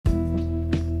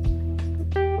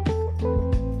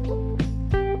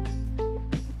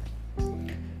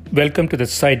Welcome to the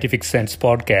Scientific Sense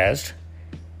podcast,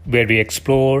 where we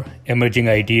explore emerging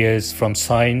ideas from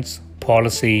science,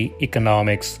 policy,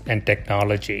 economics, and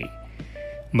technology.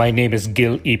 My name is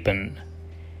Gil Eapen.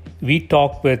 We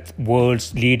talk with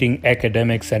world's leading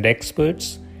academics and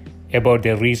experts about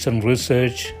their recent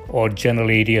research or general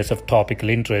areas of topical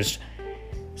interest.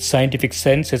 Scientific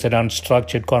Sense is an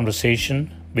unstructured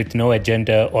conversation with no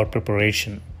agenda or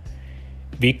preparation.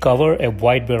 We cover a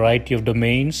wide variety of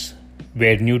domains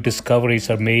where new discoveries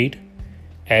are made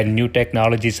and new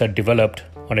technologies are developed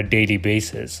on a daily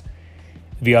basis.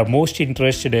 We are most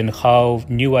interested in how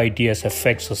new ideas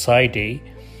affect society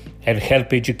and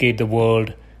help educate the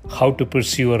world how to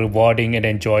pursue a rewarding and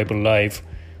enjoyable life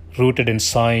rooted in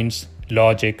science,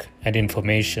 logic, and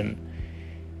information.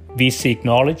 We seek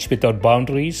knowledge without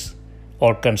boundaries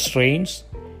or constraints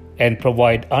and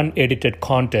provide unedited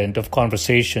content of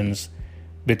conversations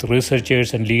with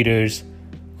researchers and leaders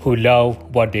who love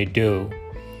what they do.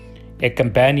 A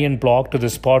companion blog to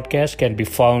this podcast can be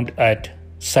found at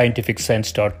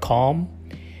scientificsense.com,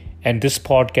 and this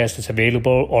podcast is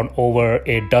available on over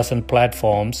a dozen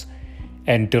platforms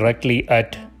and directly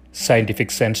at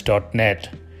scientificsense.net.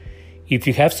 If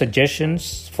you have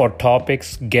suggestions for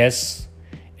topics, guests,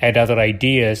 and other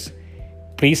ideas,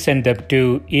 please send them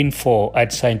to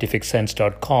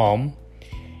info@scientificsense.com,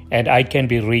 and I can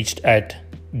be reached at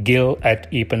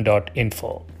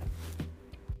gil@eapen.info.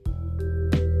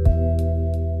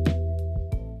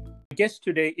 My guest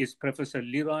today is Professor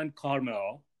Liran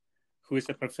Carmel, who is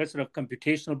a professor of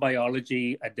computational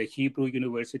biology at the Hebrew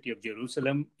University of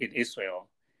Jerusalem in Israel.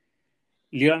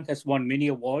 Liran has won many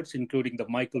awards, including the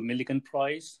Michael Millikan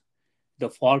Prize, the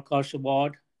Farkash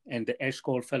Award, and the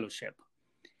Eshkol Fellowship.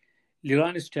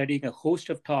 Liran is studying a host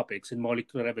of topics in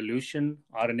molecular evolution,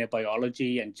 RNA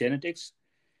biology, and genetics,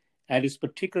 and is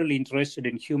particularly interested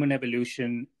in human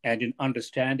evolution and in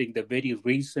understanding the very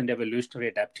recent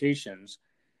evolutionary adaptations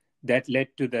that led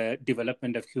to the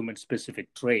development of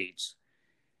human-specific traits.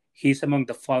 He's among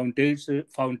the founders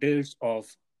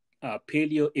of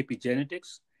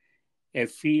paleoepigenetics, a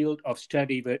field of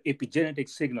study where epigenetic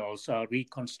signals are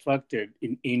reconstructed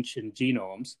in ancient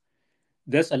genomes,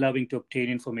 thus allowing to obtain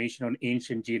information on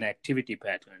ancient gene activity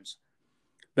patterns.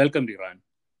 Welcome, Liran.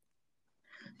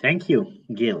 Thank you,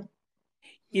 Gil.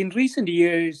 In recent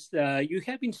years, you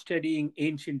have been studying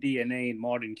ancient DNA in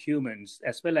modern humans,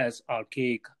 as well as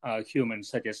archaic humans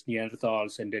such as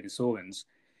Neanderthals and Denisovans.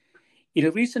 In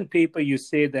a recent paper, you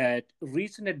say that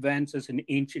recent advances in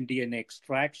ancient DNA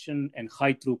extraction and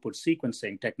high-throughput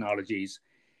sequencing technologies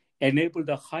enable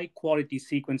the high-quality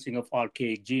sequencing of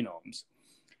archaic genomes.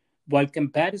 While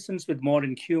comparisons with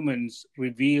modern humans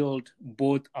revealed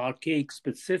both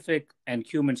archaic-specific and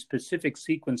human-specific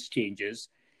sequence changes,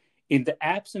 in the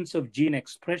absence of gene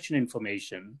expression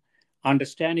information,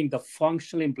 understanding the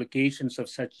functional implications of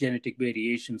such genetic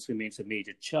variations remains a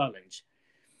major challenge.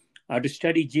 To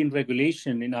study gene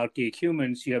regulation in archaic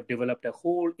humans, you have developed a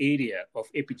whole area of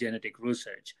epigenetic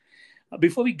research.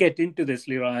 Before we get into this,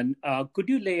 Liran, could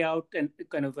you lay out an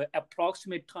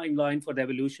approximate timeline for the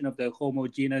evolution of the Homo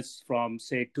genus from,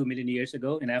 say, 2 million years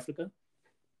ago in Africa?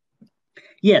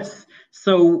 Yes,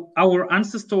 so our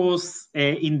ancestors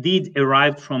indeed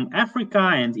arrived from Africa,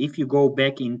 and if you go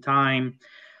back in time,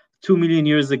 2 million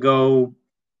years ago,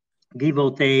 give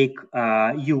or take,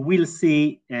 you will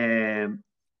see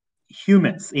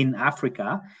humans in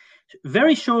Africa.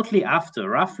 Very shortly after,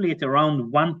 roughly at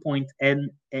around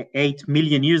 1.8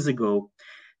 million years ago,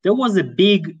 there was a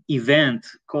big event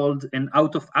called an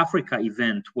Out of Africa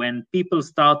event when people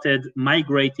started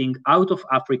migrating out of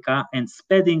Africa and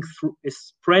spreading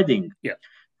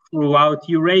throughout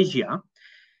Eurasia,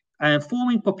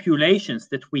 forming populations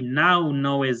that we now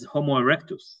know as Homo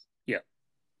erectus.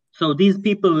 So these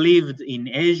people lived in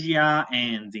Asia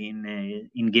and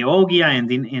in Georgia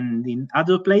and in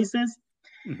other places.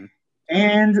 Mm-hmm.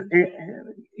 And,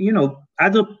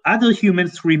 other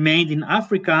humans remained in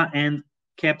Africa and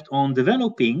kept on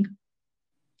developing.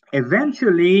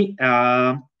 Eventually,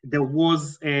 there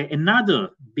was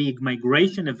another big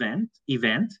migration event,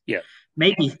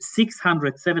 maybe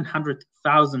 600,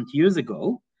 700,000 years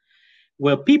ago,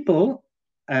 where people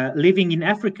living in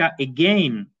Africa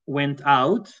again went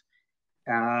out,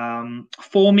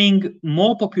 forming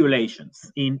more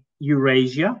populations in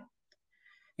Eurasia.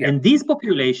 Yeah. And these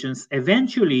populations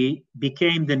eventually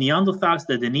became the Neanderthals,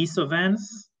 the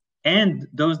Denisovans, and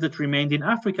those that remained in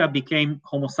Africa became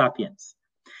Homo sapiens.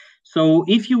 So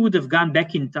if you would have gone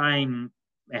back in time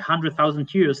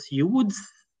 100,000 years, you would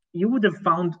have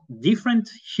found different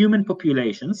human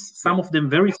populations, some of them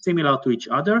very similar to each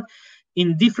other,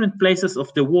 in different places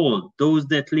of the world. Those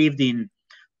that lived in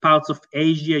parts of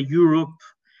Asia, Europe,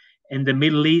 and the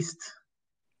Middle East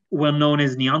were known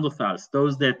as Neanderthals.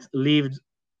 Those that lived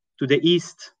to the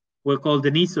east were called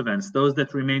Denisovans. Those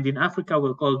that remained in Africa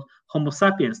were called Homo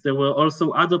sapiens. There were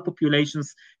also other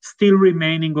populations still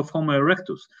remaining of Homo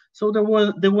erectus. So there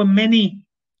were many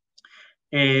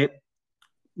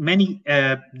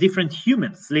different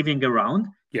humans living around.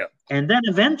 Yeah. And then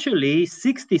eventually,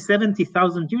 60,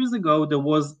 70,000 years ago, there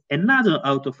was another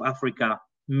out of Africa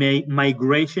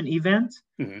migration event.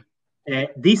 Mm-hmm.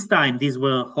 This time, these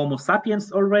were Homo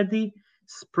sapiens already,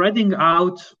 spreading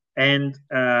out and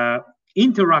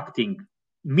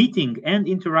meeting and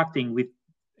interacting with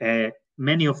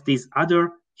many of these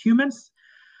other humans.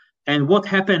 And what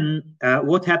happened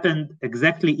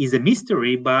exactly is a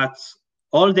mystery, but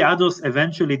all the others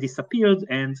eventually disappeared,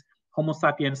 and Homo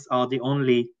sapiens are the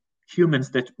only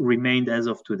humans that remained as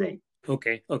of today.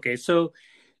 Okay. So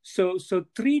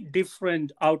 3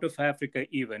 different out of Africa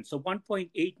events. So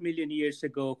 1.8 million years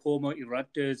ago, Homo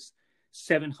erectus.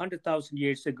 700,000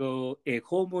 years ago, a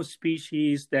Homo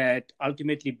species that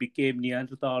ultimately became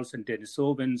Neanderthals and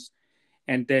Denisovans.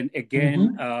 And then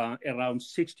again, around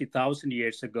 60,000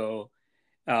 years ago,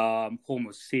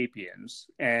 Homo sapiens.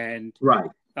 And right.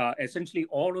 Essentially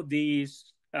all of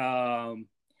these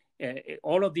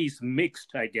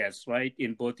mixed, I guess, right,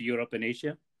 in both Europe and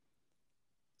Asia?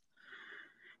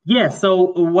 Yeah,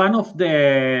 so one of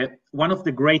the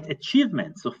great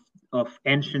achievements of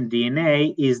ancient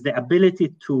DNA is the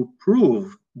ability to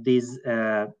prove these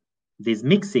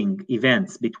mixing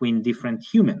events between different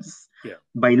humans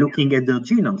by looking at their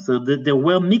genome. So there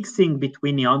were mixing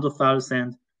between Neanderthals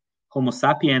and Homo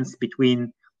sapiens,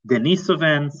 between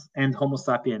Denisovans and Homo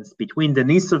sapiens, between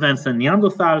Denisovans and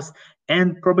Neanderthals,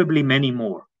 and probably many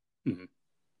more. Mm-hmm.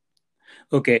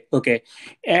 Okay.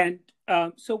 And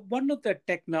so one of the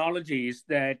technologies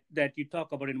that you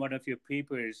talk about in one of your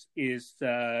papers is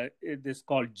this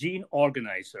called Gene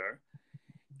Organizer.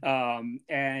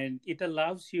 And it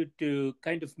allows you to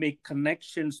kind of make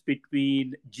connections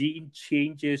between gene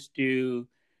changes to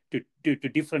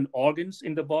different organs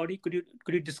in the body. Could you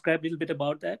describe a little bit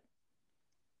about that?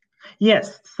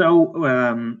 Yes. So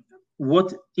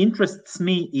what interests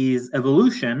me is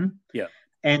evolution. Yeah.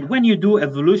 And when you do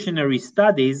evolutionary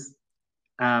studies,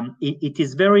 it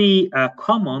is very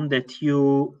common that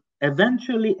you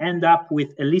eventually end up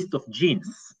with a list of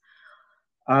genes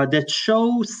that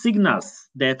show signals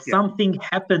that something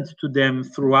happened to them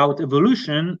throughout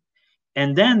evolution.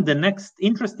 And then the next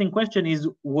interesting question is,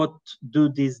 what do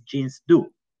these genes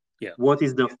do? Yeah. What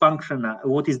is their function?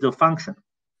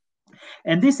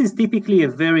 And this is typically a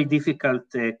very difficult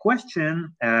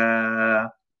question.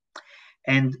 And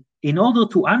in order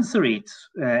to answer it,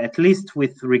 at least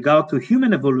with regard to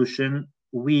human evolution,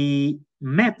 we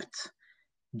mapped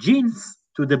genes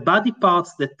to the body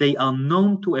parts that they are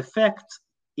known to affect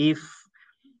if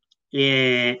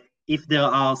there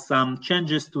are some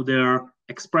changes to their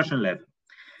expression level.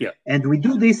 Yeah. And we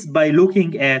do this by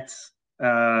looking at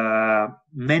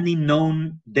many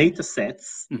known data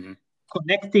sets,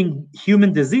 connecting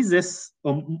human diseases,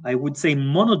 or I would say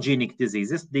monogenic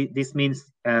diseases. This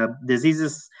means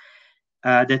diseases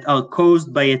that are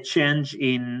caused by a change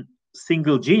in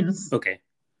single genes. Okay.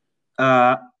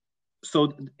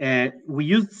 So we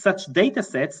use such data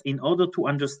sets in order to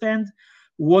understand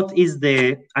what is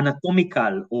the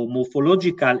anatomical or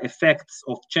morphological effects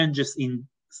of changes in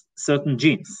certain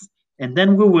genes. And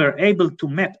then we were able to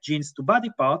map genes to body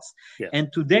parts. Yeah.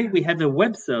 And today we have a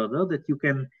web server that you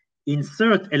can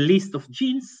insert a list of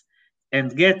genes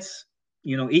and get,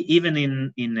 even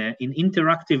in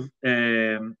interactive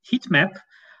heat map,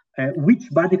 which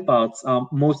body parts are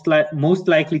most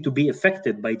likely to be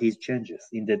affected by these changes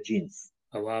in the genes.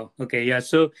 Oh, wow. Okay, yeah.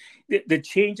 So the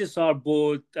changes are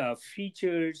both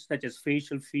features such as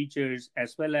facial features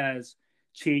as well as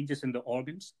changes in the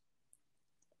organs?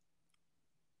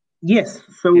 Yes.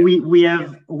 So we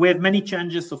have many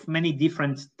changes of many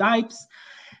different types.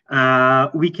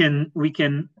 We can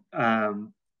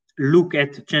look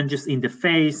at changes in the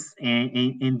face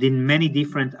and in many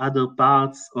different other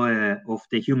parts of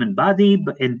the human body,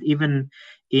 and even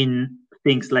in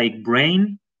things like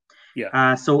brain.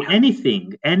 Yeah. So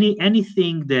anything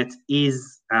that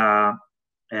is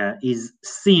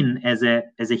seen as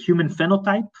a human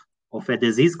phenotype of a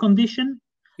disease condition,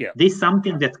 this is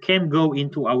something that can go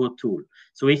into our tool.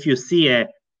 So if you see a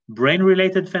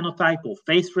brain-related phenotype or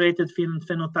face-related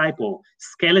phenotype or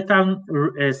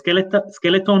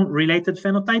skeleton-related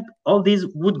phenotype, all these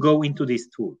would go into this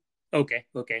tool. Okay.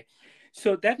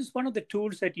 So that is one of the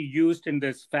tools that you used in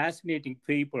this fascinating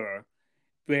paper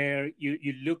where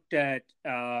you looked at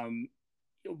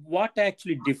what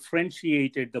actually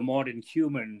differentiated the modern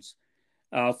humans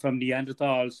from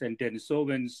Neanderthals and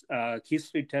Denisovans?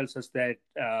 History tells us that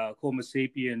Homo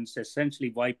sapiens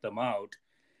essentially wiped them out.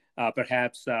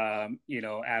 Perhaps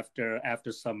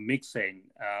after some mixing,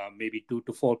 maybe 2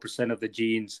 to 4% of the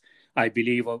genes, I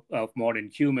believe, of modern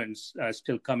humans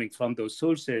still coming from those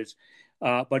sources,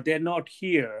 but they're not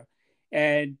here.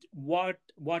 And what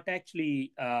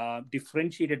actually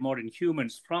differentiated modern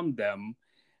humans from them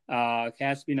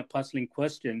has been a puzzling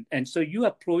question. And so you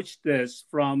approached this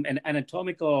from an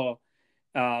anatomical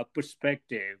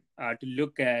perspective to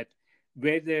look at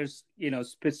where there's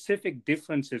specific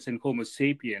differences in Homo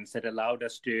sapiens that allowed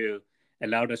us to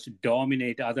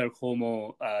dominate other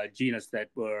Homo genus that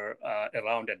were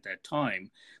around at that time.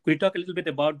 Could you talk a little bit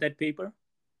about that paper?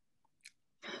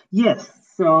 Yes.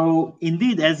 So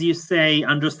indeed, as you say,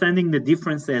 understanding the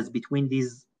differences between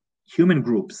these human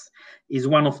groups is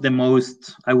one of the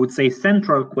most, I would say,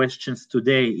 central questions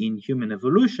today in human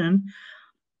evolution.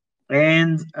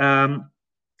 And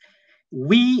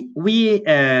we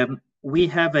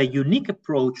have a unique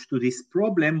approach to this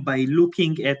problem by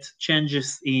looking at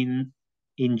changes in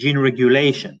gene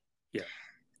regulation. Yeah.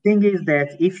 Thing is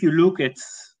that if you look at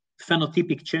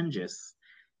phenotypic changes,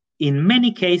 in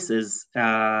many cases,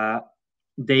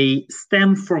 they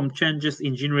stem from changes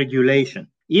in gene regulation,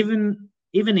 even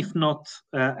if not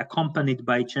accompanied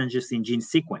by changes in gene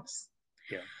sequence.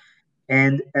 Yeah.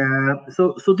 And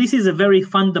so this is a very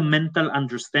fundamental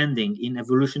understanding in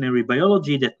evolutionary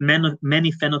biology, that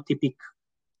many phenotypic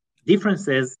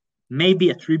differences may be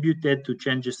attributed to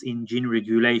changes in gene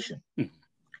regulation.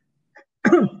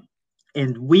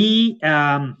 And we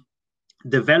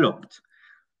developed,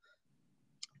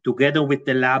 together with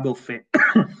the lab of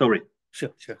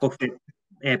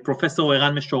Professor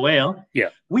Eran Meshorer,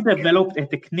 we developed a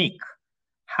technique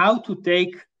how to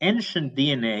take ancient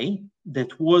DNA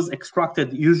that was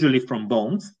extracted usually from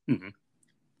bones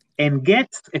and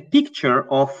get a picture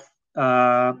of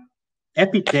the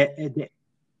epigenetics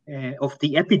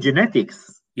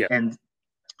and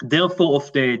therefore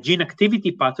of the gene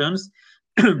activity patterns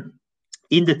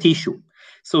in the tissue.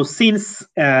 So since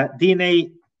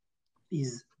DNA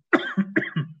is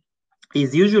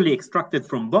usually extracted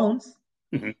from bones,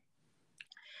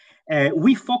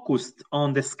 we focused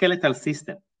on the skeletal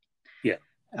system.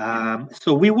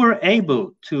 So we were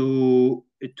able to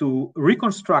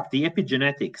reconstruct the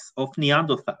epigenetics of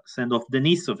Neanderthals and of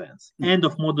Denisovans and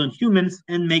of modern humans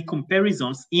and make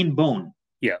comparisons in bone.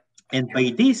 And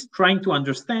by this, trying to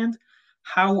understand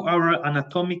how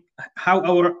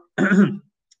our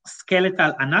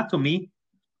skeletal anatomy,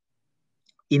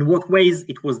 in what ways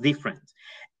it was different.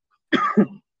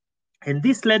 And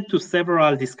this led to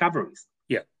several discoveries.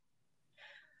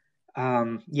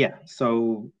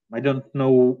 So I don't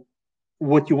know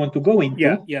what you want to go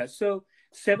into. So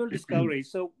several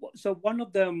discoveries. So one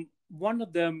of the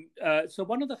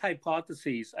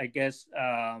hypotheses, I guess,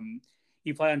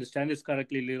 if I understand this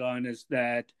correctly, Liran, is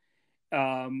that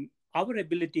our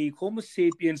ability, Homo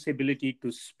sapiens' ability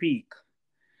to speak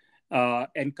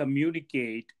and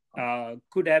communicate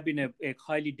could have been a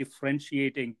highly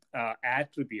differentiating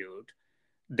attribute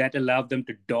that allowed them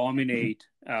to dominate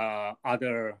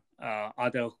other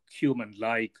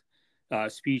human-like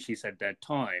species at that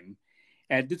time.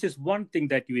 And this is one thing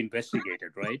that you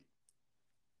investigated, right?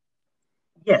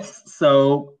 Yes.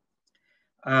 So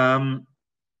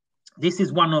this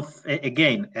is one of,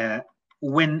 again,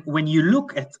 when you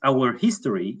look at our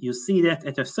history, you see that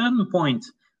at a certain point,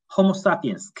 Homo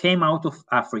sapiens came out of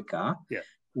Africa.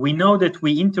 We know that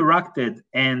we interacted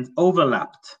and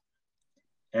overlapped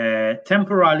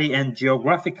temporally and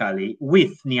geographically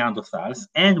with Neanderthals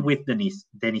and with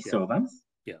Denisovans.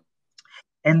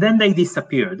 And then they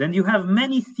disappeared. And you have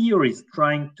many theories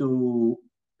trying to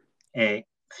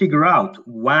figure out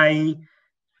why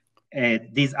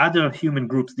these other human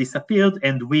groups disappeared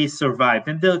and we survived.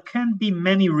 And there can be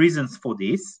many reasons for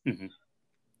this.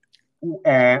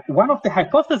 One of the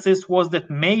hypotheses was that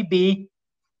maybe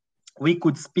we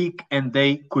could speak and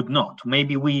they could not.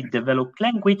 Maybe we developed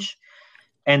language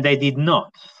and they did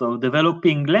not. So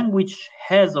developing language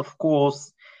has, of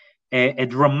course, a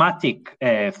dramatic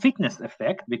fitness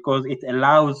effect, because it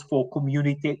allows for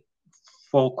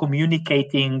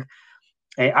communicating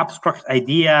abstract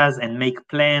ideas and make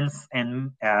plans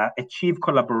and achieve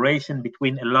collaboration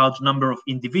between a large number of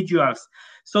individuals.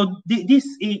 So this,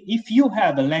 if you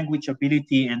have a language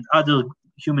ability and other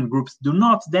human groups do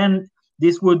not, then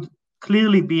this would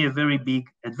clearly be a very big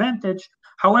advantage.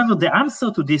 However, the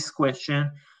answer to this question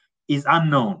is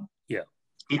unknown.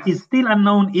 It is still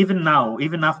unknown even now,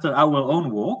 even after our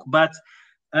own work, but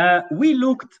We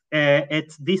looked at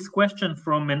this question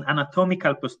from an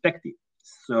anatomical perspective.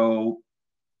 So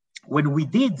when we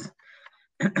did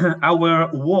our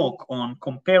work on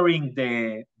comparing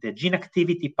the gene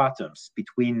activity patterns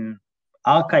between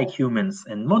archaic humans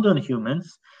and modern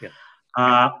humans,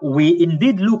 we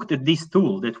indeed looked at this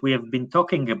tool that we have been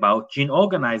talking about, Gene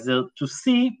Organizer, to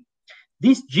see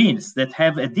these genes that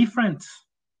have a different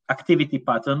activity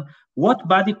pattern, what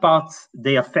body parts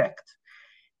they affect.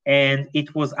 And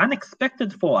it was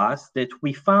unexpected for us that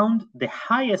we found the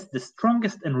highest, the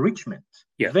strongest enrichment,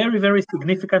 very, very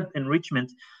significant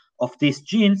enrichment of these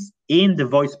genes in the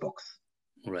voice box.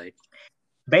 Right.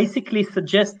 Basically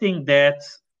suggesting that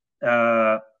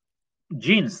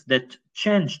genes that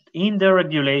changed in their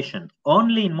regulation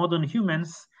only in modern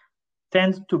humans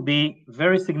tend to be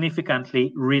very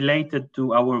significantly related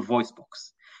to our voice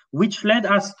box, which led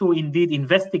us to indeed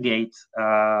investigate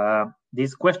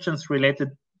these questions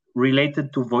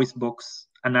related to voice box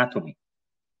anatomy.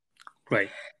 Right.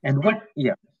 And what?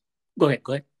 Yeah. Go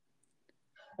ahead.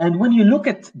 And when you look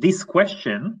at this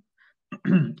question,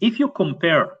 if you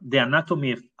compare the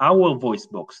anatomy of our voice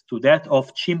box to that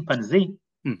of chimpanzee,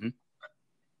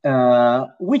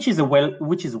 which is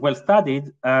well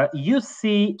studied, you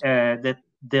see that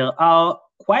there are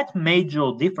quite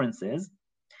major differences,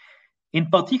 in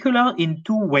particular in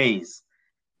two ways.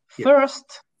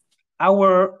 First,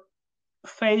 our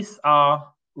face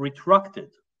are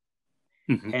retracted,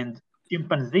 and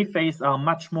chimpanzee face are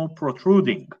much more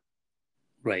protruding.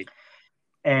 Right.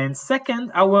 And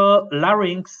second, our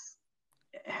larynx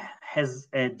has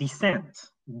a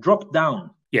descent, dropped down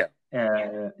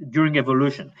during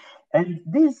evolution. And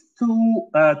these two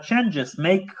changes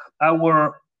make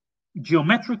our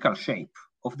geometrical shape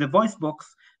of the voice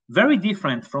box very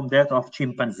different from that of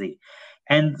chimpanzee.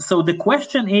 And so the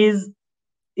question is,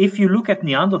 if you look at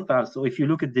Neanderthals, or if you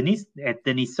look at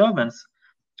Denisovans,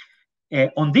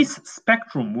 on this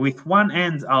spectrum, with one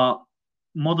end are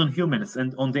modern humans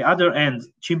and on the other end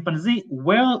chimpanzee,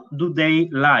 where do they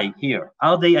lie here?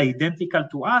 Are they identical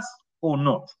to us or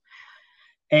not?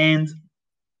 And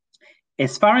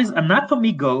as far as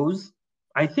anatomy goes,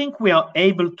 I think we are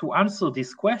able to answer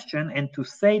this question and to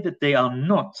say that they are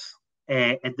not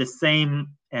at the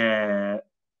same end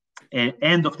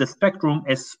of the spectrum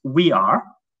as we are.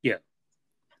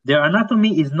 Their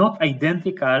anatomy is not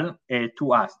identical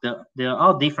to us. There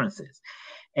are differences.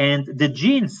 And the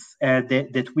genes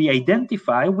that we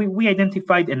identify, we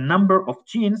identified a number of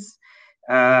genes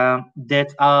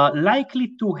that are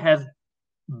likely to have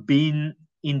been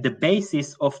in the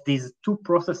basis of these two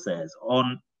processes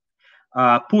on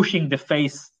pushing the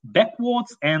face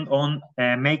backwards and on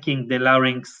making the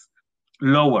larynx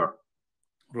lower.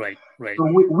 Right. So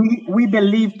we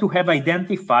believe to have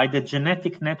identified the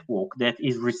genetic network that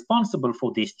is responsible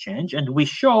for this change, and we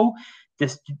show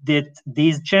that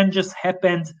these changes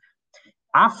happened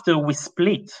after we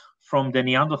split from the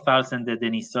Neanderthals and the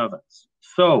Denisovans.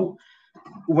 So,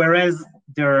 whereas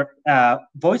their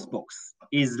voice box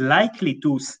is likely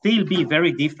to still be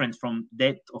very different from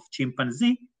that of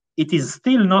chimpanzee, it is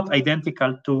still not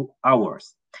identical to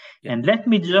ours. And let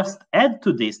me just add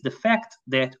to this the fact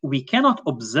that we cannot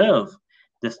observe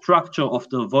the structure of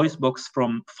the voice box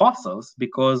from fossils,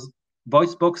 because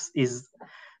voice box is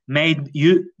made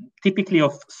typically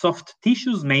of soft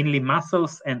tissues, mainly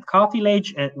muscles and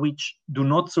cartilage, which do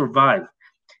not survive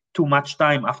too much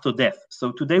time after death.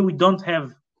 So today we don't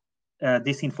have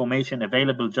this information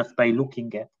available just by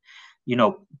looking at,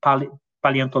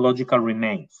 paleontological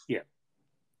remains.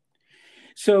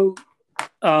 So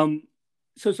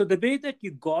the way that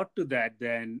you got to that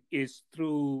then is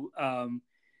through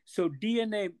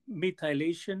DNA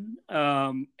methylation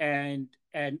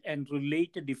and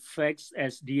related effects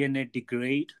as DNA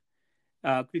degrade.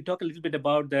 Could you talk a little bit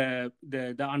about the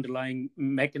underlying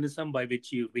mechanism by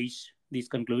which you reach these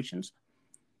conclusions?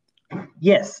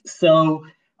 Yes. So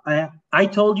I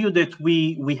told you that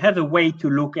we have a way to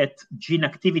look at gene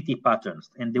activity patterns,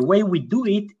 and the way we do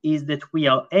it is that we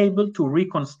are able to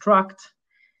reconstruct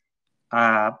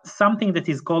something that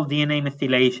is called DNA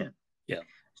methylation.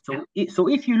 So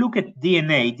if you look at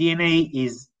DNA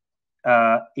is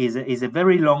a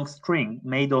very long string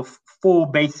made of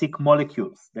 4 basic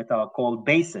molecules that are called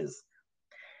bases,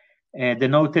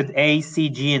 denoted A, C,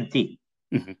 G, and T.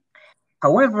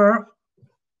 However,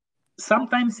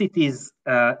 sometimes it is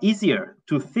easier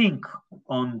to think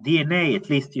on DNA, at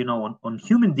least on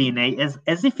human DNA,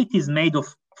 as if it is made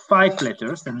of 5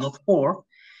 letters and not 4,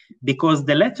 because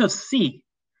the letter C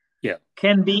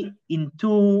can be in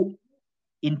two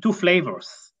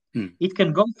flavors. It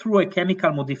can go through a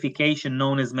chemical modification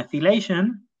known as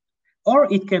methylation, or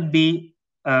it can be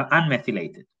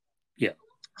unmethylated. Yeah.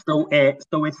 So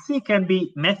a C can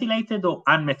be methylated or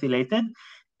unmethylated,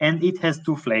 and it has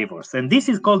two flavors. And this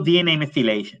is called DNA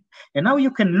methylation. And now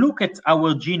you can look at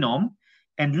our genome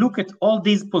and look at all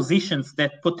these positions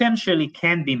that potentially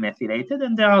can be methylated.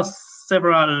 And there are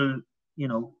several,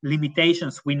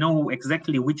 limitations. We know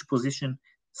exactly which position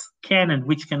can and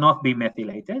which cannot be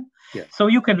methylated. Yeah. So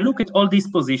you can look at all these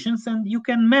positions and you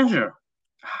can measure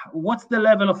what's the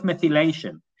level of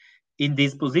methylation in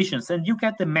these positions, and you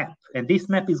get a map. And this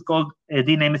map is called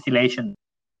DNA methylation.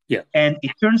 Yeah. And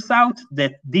it turns out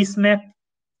that this map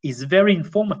is very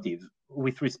informative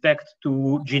with respect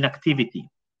to gene activity.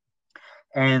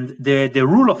 And the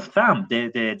rule of thumb,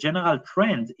 the general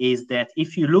trend is that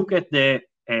if you look at the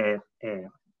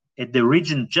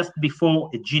region just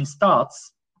before a gene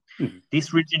starts, mm-hmm.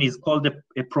 this region is called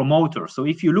a promoter. So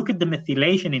if you look at the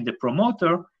methylation in the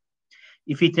promoter,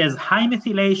 if it has high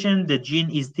methylation, the gene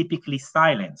is typically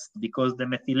silenced, because the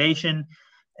methylation,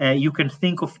 you can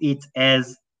think of it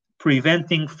as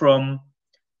preventing from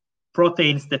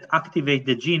proteins that activate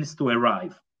the genes to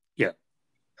arrive. Yeah.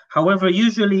 However,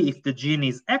 usually if the gene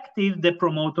is active, the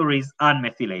promoter is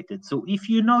unmethylated. So if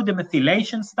you know the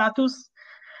methylation status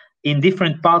in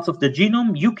different parts of the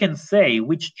genome, you can say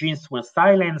which genes were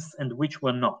silenced and which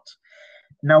were not.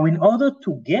 Now, in order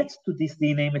to get to this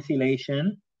DNA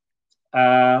methylation,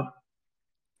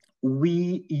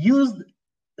 we used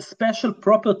special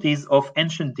properties of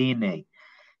ancient DNA.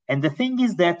 And the thing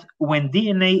is that when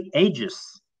DNA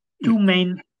ages, two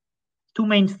main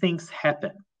things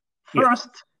happen. First,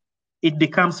 it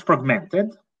becomes fragmented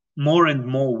more and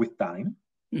more with time.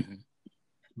 Mm-hmm.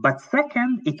 But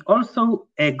second, it also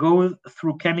goes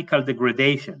through chemical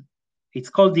degradation. It's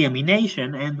called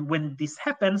deamination. And when this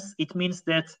happens, it means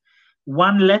that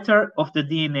one letter of the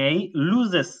DNA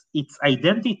loses its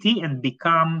identity and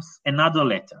becomes another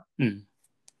letter. Mm.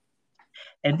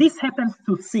 And this happens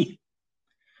to C,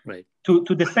 right? To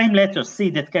the same letter C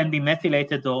that can be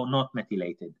methylated or not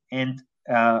methylated. And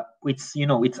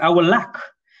it's our luck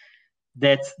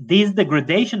that these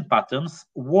degradation patterns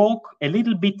work a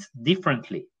little bit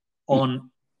differently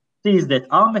on Cs that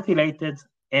are methylated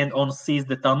and on Cs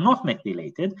that are not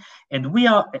methylated. And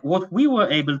what we were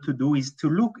able to do is to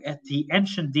look at the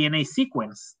ancient DNA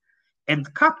sequence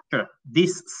and capture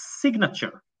this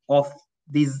signature of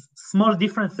these small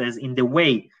differences in the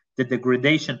way the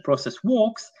degradation process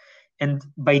works. And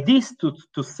by this,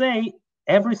 to say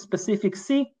every specific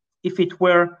C, if it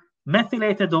were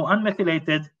methylated or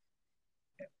unmethylated,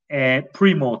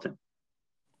 pre-mortem.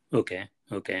 Okay.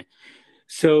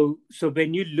 So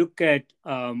when you look at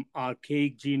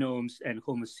archaic genomes and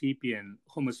Homo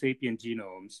sapien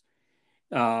genomes,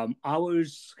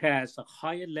 ours has a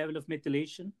higher level of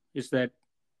methylation. Is that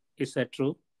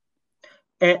true?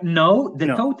 No, the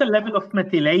total level of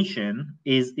methylation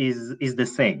is the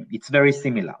same. It's very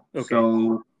similar. Okay.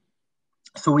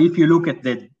 So if you look at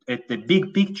the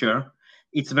big picture,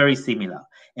 it's very similar.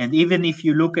 And even if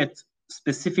you look at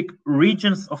specific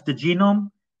regions of the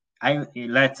genome,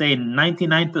 let's say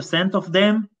 99% of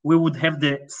them, we would have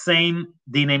the same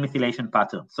DNA methylation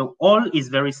pattern. So all is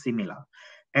very similar.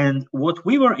 And what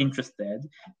we were interested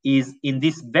is in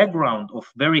this background of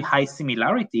very high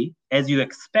similarity, as you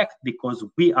expect, because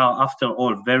we are, after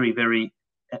all, very, very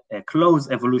close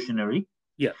evolutionary.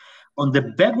 Yeah. On the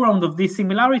background of this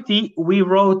similarity, we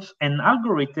wrote an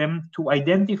algorithm to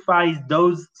identify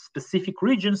those specific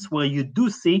regions where you do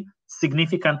see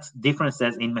significant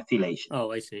differences in methylation.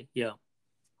 Oh, I see. Yeah.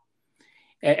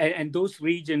 And those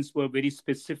regions were very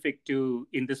specific to,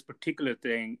 in this particular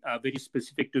thing, very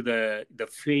specific to the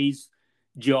face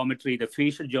geometry, the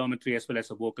facial geometry, as well as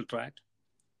the vocal tract.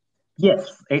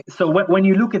 Yes. So when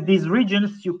you look at these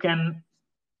regions, you can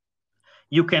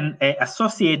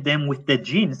associate them with the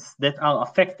genes that are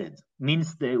affected,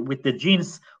 means with the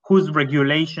genes whose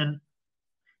regulation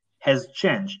has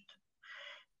changed.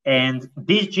 And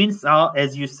these genes are,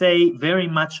 as you say, very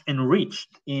much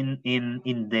enriched in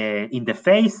the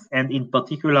face, and in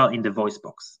particular in the voice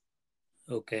box.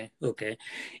 Okay.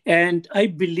 And I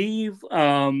believe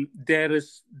there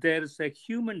is a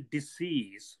human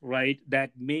disease, right, that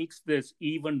makes this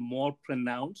even more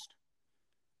pronounced.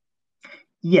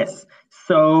 Yes.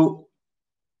 So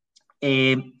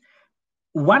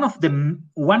one of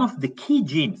the key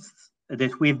genes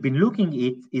that we've been looking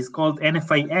at is called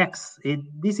NFIX.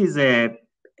 This is a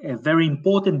very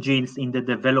important gene in the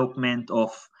development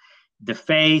of the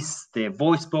face, the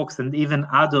voice box, and even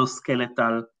other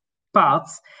skeletal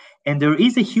parts. And there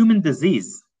is a human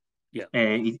disease. Yeah.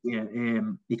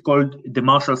 It's called the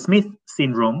Marshall-Smith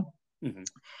syndrome,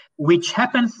 which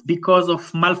happens because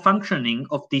of malfunctioning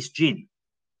of this gene.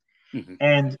 Mm-hmm.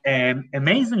 And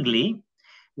amazingly,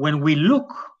 when we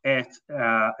look at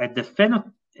the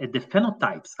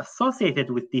phenotypes associated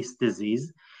with this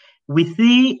disease, we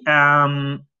see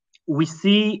an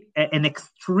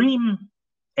extreme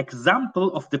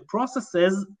example of the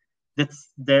processes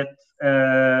that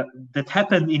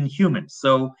happen in humans.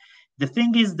 So the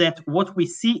thing is that what we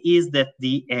see is that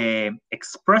the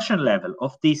expression level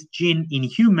of this gene in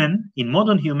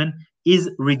modern human, is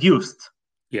reduced.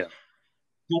 Yeah.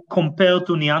 Compared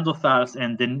to Neanderthals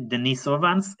and the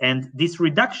Denisovans. And this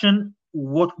reduction,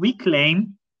 what we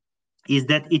claim, is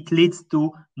that it leads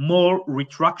to more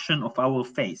retraction of our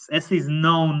face, as is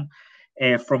known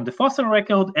from the fossil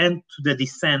record, and to the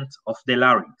descent of the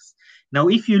larynx. Now,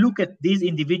 if you look at these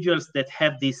individuals that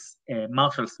have this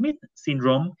Marshall-Smith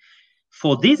syndrome,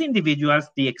 for these individuals,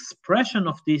 the expression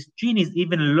of this gene is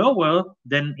even lower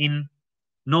than in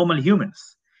normal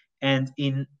humans. And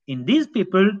in these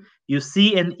people, you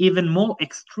see an even more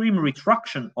extreme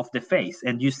retraction of the face,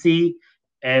 and you see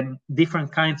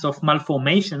different kinds of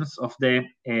malformations of the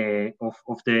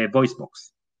voice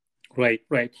box. Right.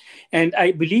 And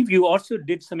I believe you also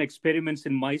did some experiments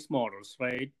in mice models,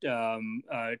 right, to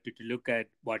look at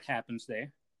what happens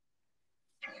there.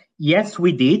 Yes,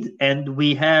 we did, and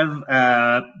we have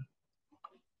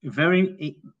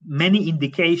very many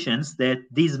indications that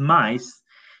these mice,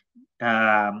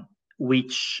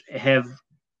 which have,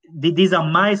 these are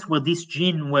mice where this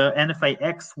gene, where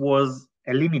NFIX was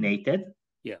eliminated.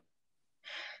 Yeah.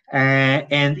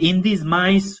 And in these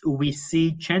mice, we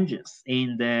see changes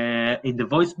in the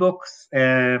voice box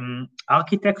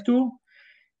architecture,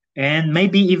 and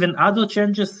maybe even other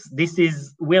changes.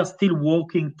 We are still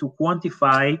working to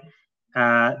quantify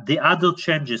the other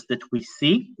changes that we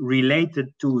see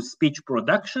related to speech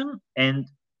production, and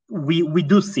we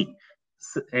do see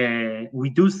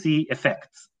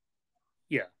effects.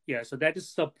 Yeah. So that is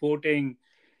supporting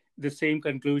the same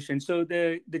conclusion. So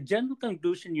the general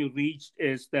conclusion you reached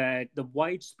is that the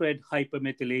widespread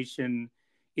hypermethylation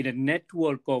in a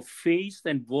network of face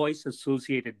and voice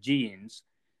associated genes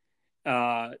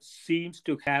seems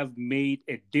to have made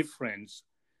a difference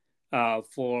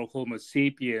for Homo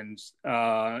sapiens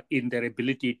in their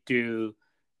ability to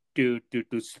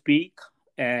speak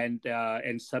and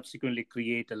subsequently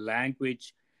create a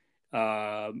language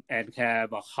and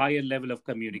have a higher level of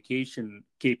communication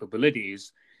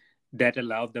capabilities that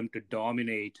allow them to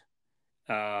dominate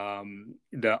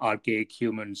the archaic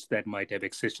humans that might have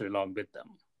existed along with them.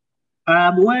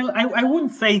 Well, I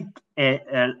wouldn't say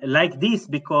like this,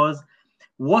 because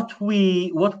what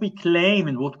we claim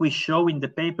and what we show in the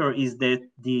paper is that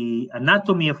the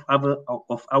anatomy of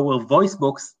our voice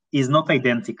box is not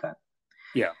identical.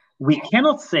 Yeah, we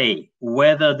cannot say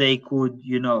whether they could,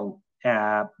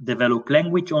 develop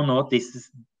language or not. This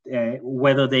is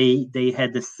whether they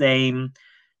had the same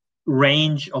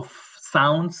range of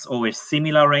sounds or a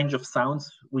similar range of sounds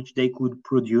which they could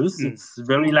produce. It's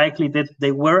very likely that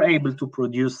they were able to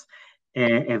produce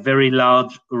a very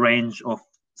large range of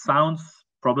sounds,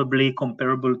 probably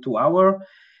comparable to our.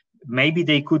 Maybe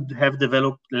they could have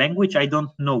developed language. I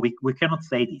don't know. We cannot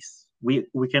say this.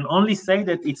 We can only say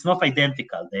that it's not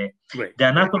identical. The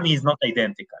anatomy is not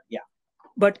identical. Yeah.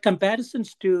 But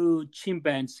comparisons to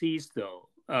chimpanzees, though,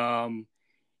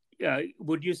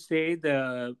 would you say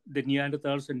the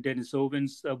Neanderthals and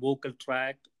Denisovans vocal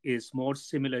tract is more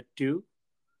similar to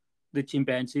the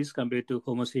chimpanzees compared to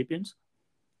Homo sapiens?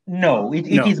 No, it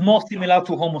is more similar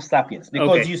to Homo sapiens,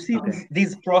 because you see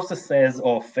these processes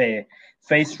of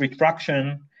face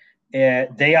retraction.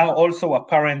 They are also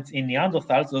apparent in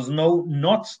Neanderthals, though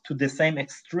not to the same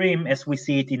extreme as we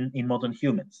see it in modern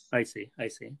humans. I see.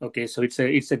 Okay, so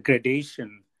it's a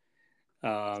gradation.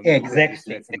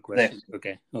 Exactly.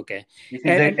 Okay. This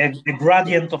is a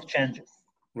gradient of changes.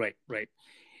 Right.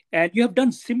 And you have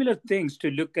done similar things to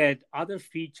look at other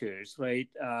features, right?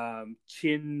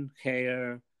 Chin,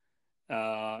 hair,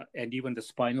 and even the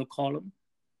spinal column.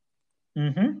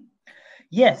 Mm-hmm.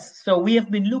 Yes. So we have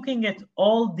been looking at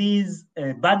all these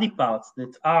body parts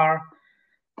that are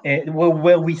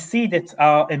where we see that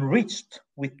are enriched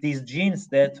with these genes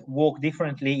that work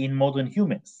differently in modern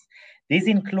humans. These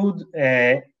include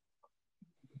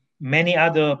many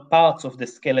other parts of the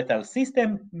skeletal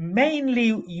system.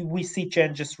 Mainly, we see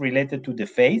changes related to the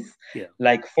face,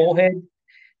 like forehead.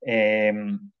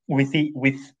 We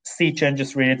see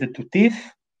changes related to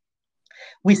teeth.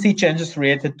 We see changes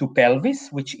related to pelvis,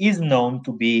 which is known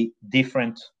to be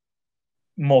different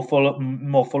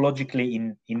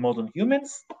morphologically in modern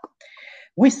humans.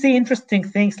 We see interesting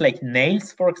things like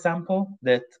nails, for example,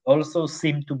 that also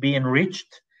seem to be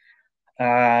enriched,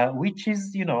 which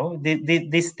is,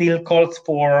 this still calls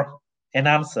for an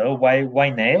answer why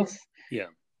nails. Yeah.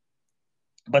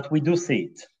 But we do see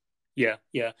it. Yeah,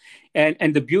 yeah,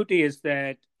 and the beauty is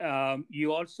that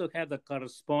you also have the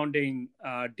corresponding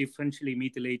differentially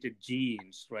methylated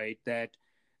genes, right?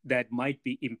 That might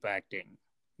be impacting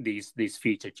these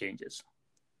feature changes.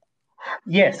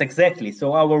 Yes, exactly.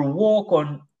 So our work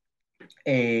on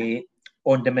the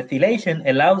methylation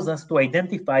allows us to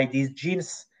identify these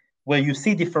genes where you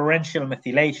see differential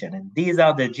methylation, and these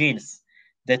are the genes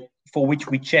that for which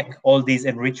we check all these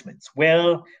enrichments.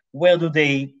 Where do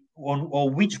they or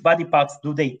which body parts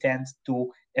do they tend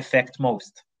to affect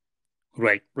most?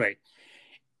 Right, right.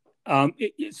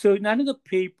 So in another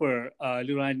paper,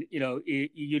 Liran,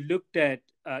 you looked at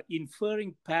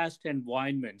inferring past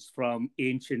environments from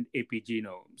ancient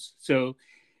epigenomes. So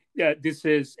this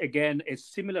is again a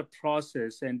similar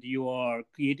process, and you are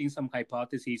creating some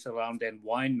hypotheses around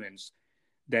environments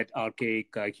that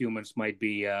archaic humans might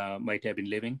have been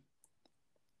living.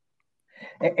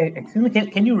 Excuse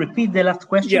me, can you repeat the last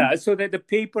question? Yeah, so that the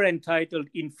paper entitled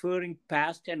 "Inferring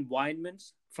Past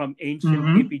Environments from Ancient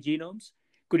Epigenomes."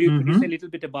 Could you say a little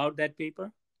bit about that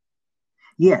paper?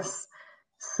 Yes.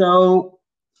 So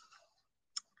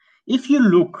if you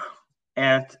look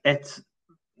at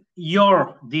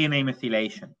your DNA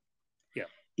methylation, yeah,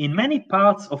 in many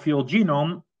parts of your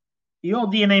genome, your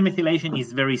DNA methylation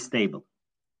is very stable.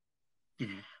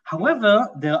 Mm-hmm. However,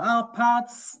 there are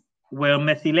parts where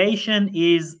methylation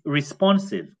is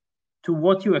responsive to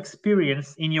what you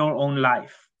experience in your own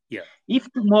life. Yeah.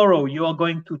 If tomorrow you are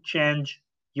going to change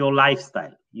your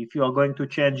lifestyle, if you are going to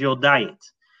change your diet,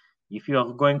 if you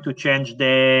are going to change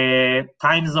the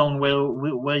time zone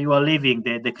where you are living,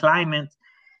 the climate,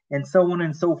 and so on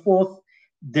and so forth,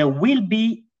 there will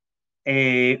be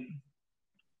a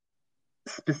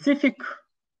specific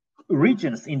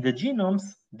regions in the genomes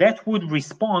that would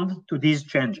respond to these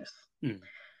changes. Mm.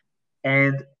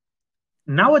 And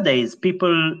nowadays,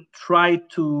 people try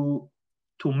to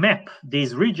map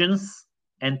these regions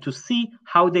and to see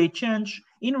how they change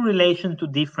in relation to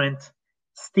different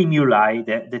stimuli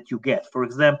that you get. For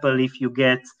example, if you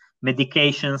get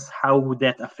medications, how would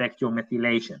that affect your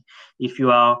methylation? If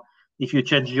you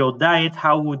change your diet,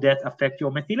 how would that affect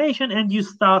your methylation? And you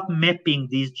start mapping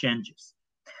these changes.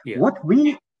 Yeah. What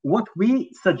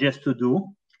we suggest to do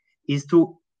is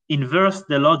to inverse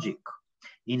the logic.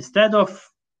 Instead of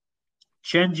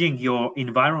changing your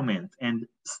environment and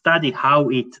study how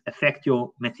it affects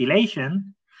your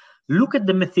methylation, look at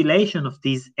the methylation of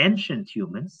these ancient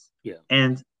humans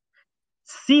and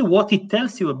see what it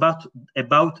tells you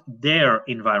about their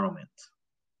environment.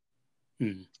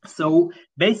 Mm. So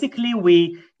basically,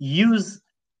 we use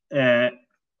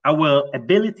our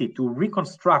ability to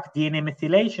reconstruct DNA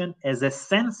methylation as a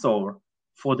sensor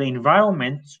for the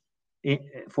environment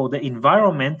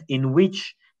in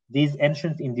which these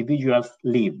ancient individuals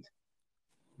lived.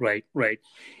 Right, right.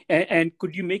 And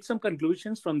could you make some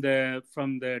conclusions from the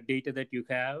data that you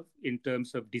have in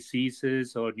terms of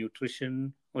diseases or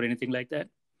nutrition or anything like that?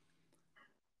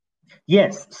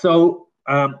 Yes. So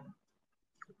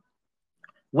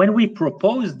when we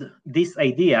proposed this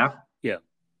idea,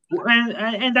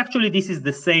 and actually this is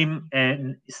the same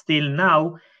still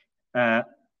now,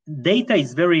 data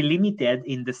is very limited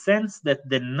in the sense that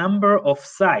the number of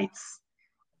sites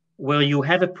where you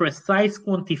have a precise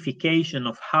quantification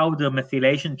of how the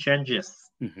methylation changes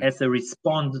as a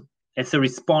response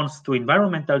to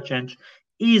environmental change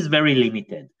is very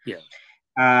limited. Yeah.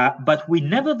 But we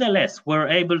nevertheless were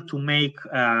able to make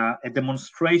a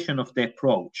demonstration of the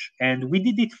approach, and we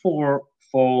did it for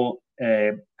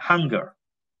hunger.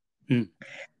 Mm.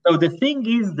 So the thing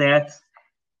is that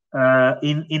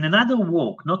in another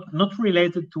work, not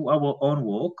related to our own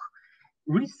work,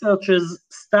 researchers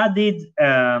studied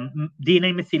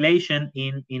DNA methylation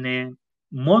in a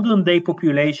modern day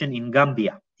population in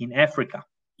Gambia, in Africa.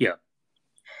 Yeah.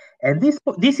 And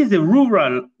this is a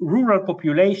rural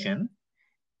population,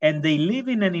 and they live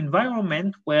in an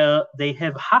environment where they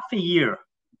have half a year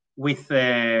with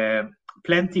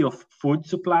plenty of food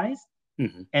supplies,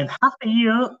 and half a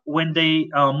year when they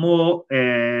are more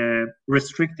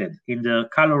restricted in their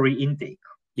calorie intake.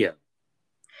 Yeah.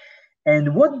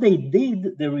 And what they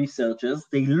did, the researchers,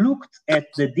 they looked at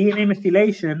the DNA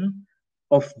methylation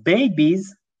of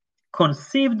babies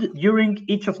conceived during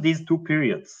each of these two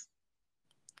periods.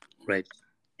 Right.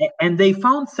 And they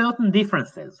found certain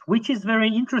differences, which is very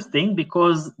interesting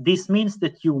because this means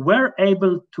that you were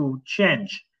able to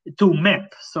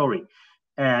map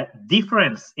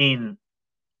difference in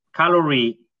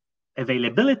calorie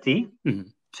availability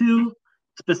to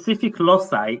specific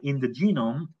loci in the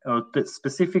genome or the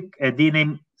specific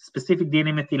DNA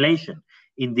methylation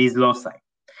in these loci.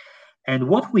 And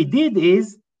what we did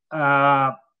is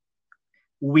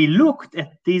we looked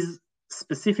at these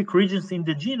specific regions in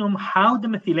the genome, how the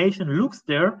methylation looks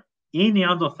there in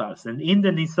Neanderthals and in the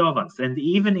Denisovans and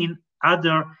even in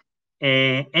other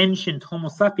ancient Homo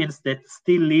sapiens that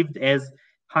still lived as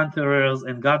hunterers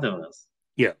and gatherers.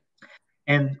 Yeah.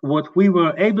 And what we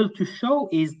were able to show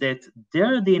is that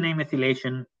their DNA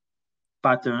methylation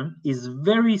pattern is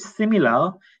very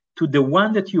similar to the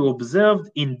one that you observed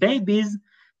in babies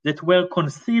that were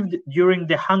conceived during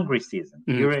the hungry season,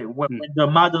 when the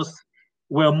mothers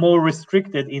were more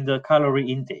restricted in their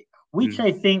calorie intake, which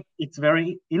I think it's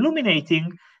very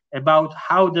illuminating about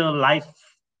how their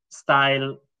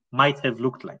lifestyle might have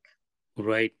looked like.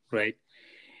 Right.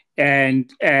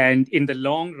 And in the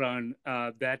long run,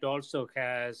 that also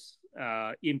has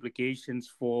implications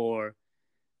for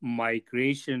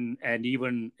migration and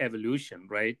even evolution,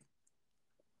 right?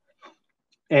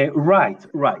 Right.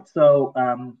 So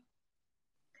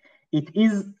it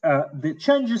is the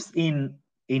changes in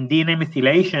DNA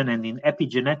methylation and in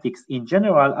epigenetics in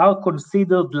general are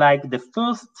considered like the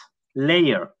first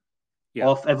layer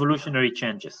of evolutionary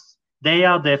changes. They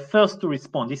are the first to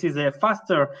respond. This is a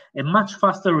much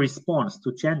faster response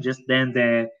to changes than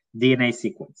the DNA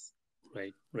sequence.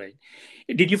 Right.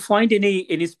 Did you find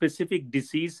any specific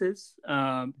diseases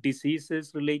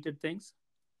related things?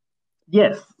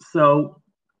 Yes. So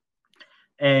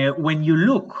when you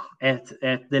look at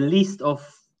the list of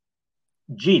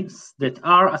genes that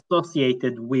are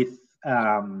associated with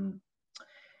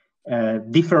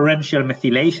differential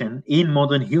methylation in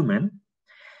modern human,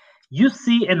 you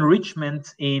see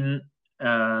enrichment in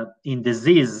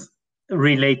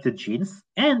disease-related genes,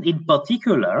 and in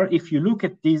particular, if you look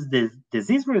at these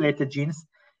disease-related genes,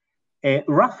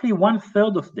 roughly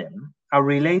 1/3 of them are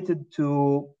related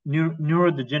to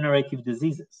neurodegenerative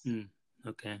diseases.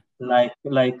 Okay. Like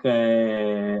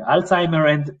Alzheimer,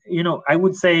 and I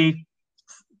would say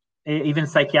even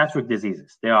psychiatric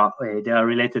diseases. They are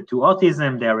related to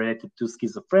autism. They are related to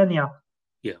schizophrenia.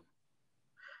 Yeah.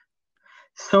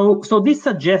 So this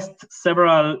suggests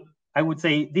several. I would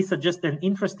say this suggests an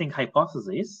interesting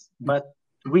hypothesis, but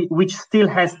which still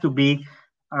has to be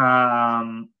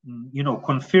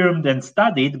confirmed and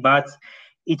studied. But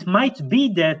it might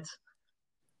be that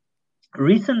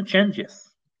recent changes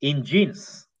in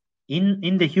genes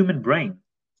in the human brain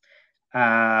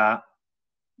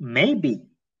maybe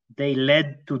they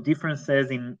led to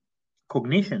differences in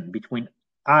cognition between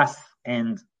us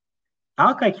and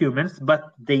archaic humans,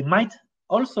 but they might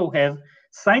also have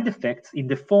side effects in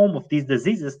the form of these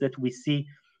diseases that we see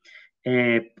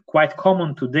quite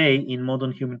common today in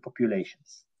modern human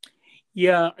populations.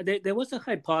 Yeah, there was a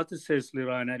hypothesis,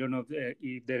 Liran. I don't know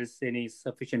if there is any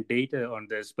sufficient data on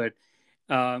this, but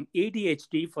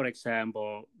ADHD, for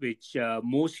example, which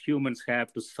most humans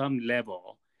have to some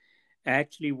level,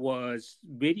 actually was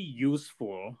very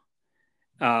useful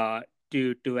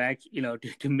to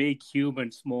make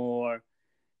humans more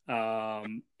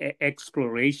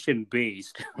exploration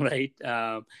based, right?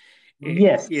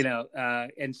 Yes.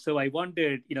 And so I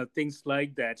wondered, things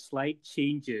like that, slight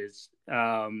changes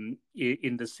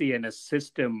in the CNS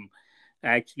system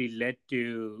actually led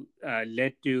to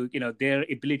their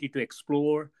ability to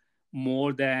explore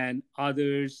more than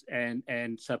others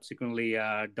and subsequently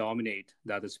dominate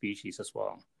the other species as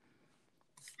well.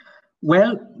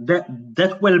 Well,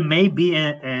 that may be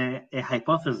a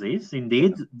hypothesis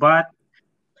indeed, but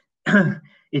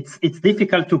it's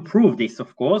difficult to prove this,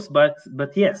 of course. But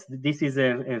yes, this is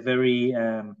a very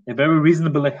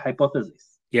reasonable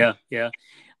hypothesis. Yeah.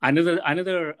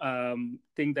 Another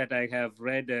thing that I have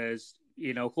read is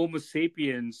Homo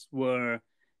sapiens were a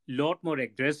lot more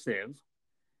aggressive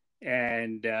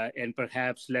and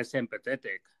perhaps less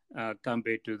empathetic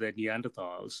compared to the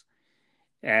Neanderthals,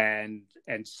 and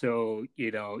so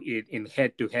in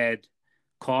head-to-head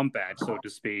combat, so to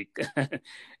speak,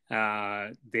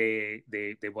 they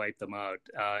wipe them out.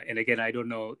 And again, I don't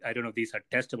know if these are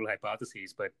testable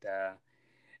hypotheses,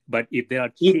 but if there are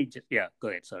changes, go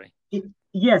ahead. Sorry.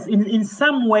 Yes, in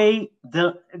some way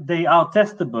they are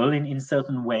testable in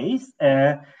certain ways.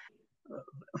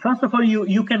 First of all,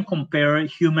 you can compare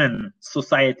human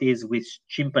societies with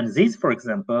chimpanzees, for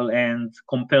example, and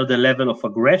compare the level of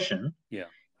aggression,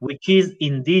 which is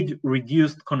indeed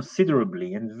reduced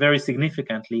considerably and very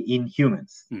significantly in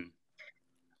humans.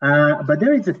 But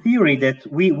there is a theory that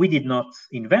we did not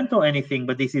invent or anything,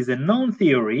 but this is a known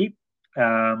theory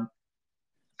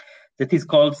that is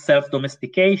called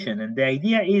self-domestication. And the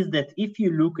idea is that if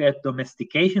you look at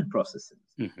domestication processes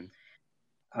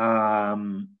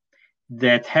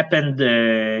that happened,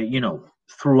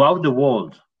 throughout the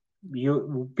world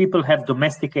people have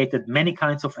domesticated many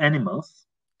kinds of animals.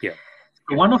 Yeah.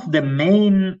 One of the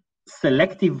main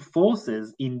selective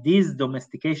forces in these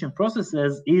domestication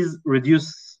processes is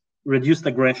reduced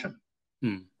aggression.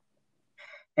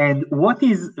 And what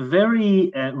is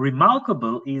very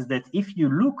remarkable is that if you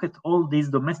look at all these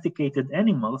domesticated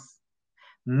animals,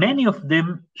 many of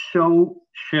them show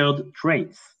shared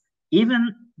traits,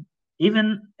 even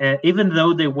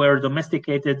though they were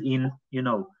domesticated in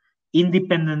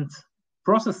independent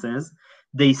processes,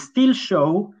 they still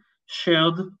show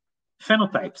shared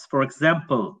phenotypes. For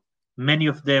example, many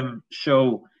of them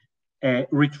show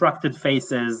retracted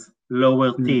faces,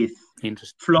 lower teeth,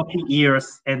 floppy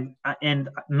ears, and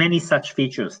many such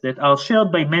features that are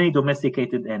shared by many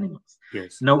domesticated animals.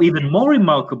 Yes. Now, even more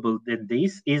remarkable than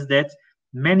this is that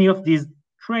many of these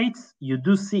traits you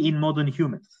do see in modern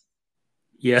humans.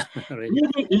 Yeah, right.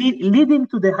 Leading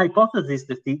to the hypothesis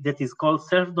that is called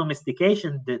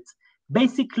self-domestication, that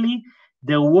basically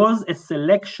there was a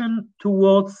selection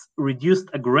towards reduced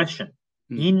aggression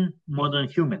in modern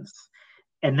humans,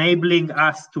 enabling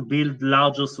us to build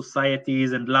larger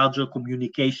societies and larger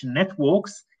communication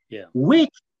networks, which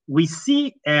we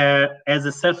see as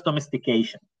a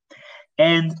self-domestication.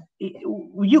 And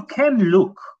you can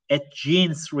look at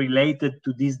genes related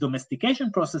to these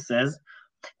domestication processes,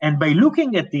 and by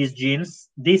looking at these genes,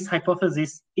 this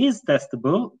hypothesis is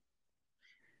testable,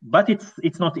 but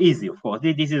it's not easy, of course.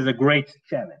 This is a great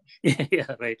challenge.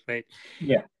 Yeah, right.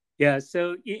 Yeah. Yeah.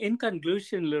 So in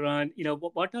conclusion, Liran,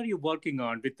 what are you working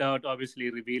on, without obviously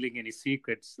revealing any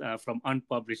secrets from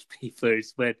unpublished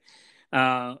papers? But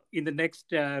in the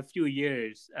next few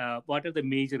years, what are the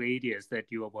major areas that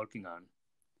you are working on?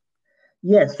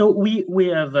 Yeah, so we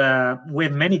have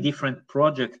many different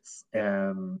projects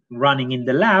running in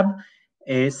the lab.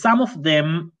 Some of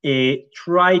them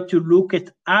try to look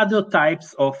at other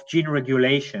types of gene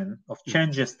regulation, of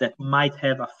changes that might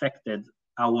have affected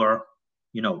our,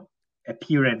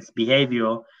 appearance,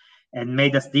 behavior, and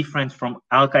made us different from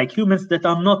archaic humans that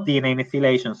are not DNA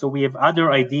methylation. So we have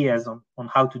other ideas on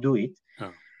how to do it.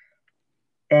 Oh.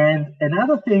 And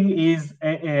another thing is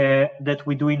that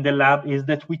we do in the lab is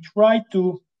that we try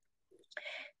to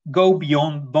go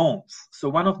beyond bones. So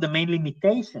one of the main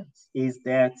limitations is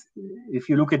that if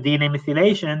you look at DNA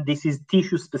methylation, this is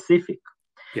tissue specific.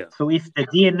 Yeah. So if the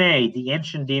DNA, the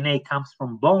ancient DNA, comes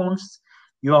from bones,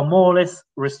 you are more or less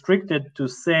restricted to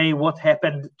say what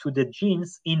happened to the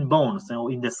genes in bones,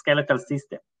 in the skeletal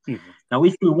system. Mm-hmm. Now,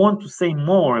 if we want to say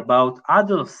more about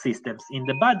other systems in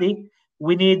the body,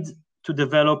 we need to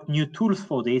develop new tools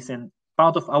for this, and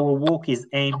part of our work is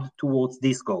aimed towards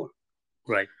this goal.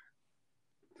 Right.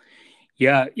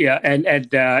 Yeah, and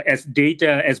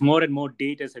as more and more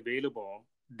data is available,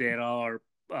 there are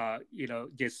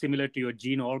just similar to your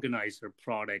gene organizer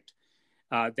product,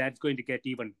 that's going to get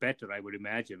even better, I would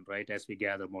imagine, right? As we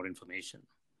gather more information.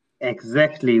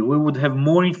 Exactly. We would have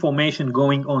more information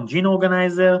going on Gene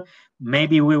Organizer.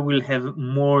 Maybe we will have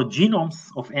more genomes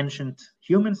of ancient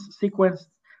humans sequenced.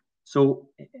 So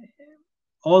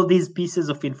all these pieces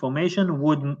of information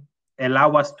would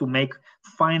allow us to make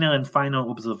finer and finer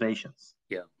observations.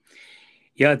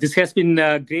 Yeah. This has been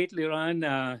great, Liran.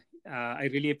 I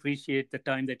really appreciate the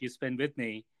time that you spend with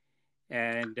me,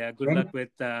 and good luck with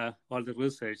all the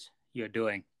research you're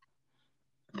doing.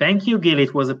 Thank you, Gil.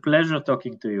 It was a pleasure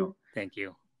talking to you. Thank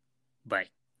you. Bye.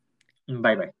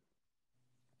 Bye-bye.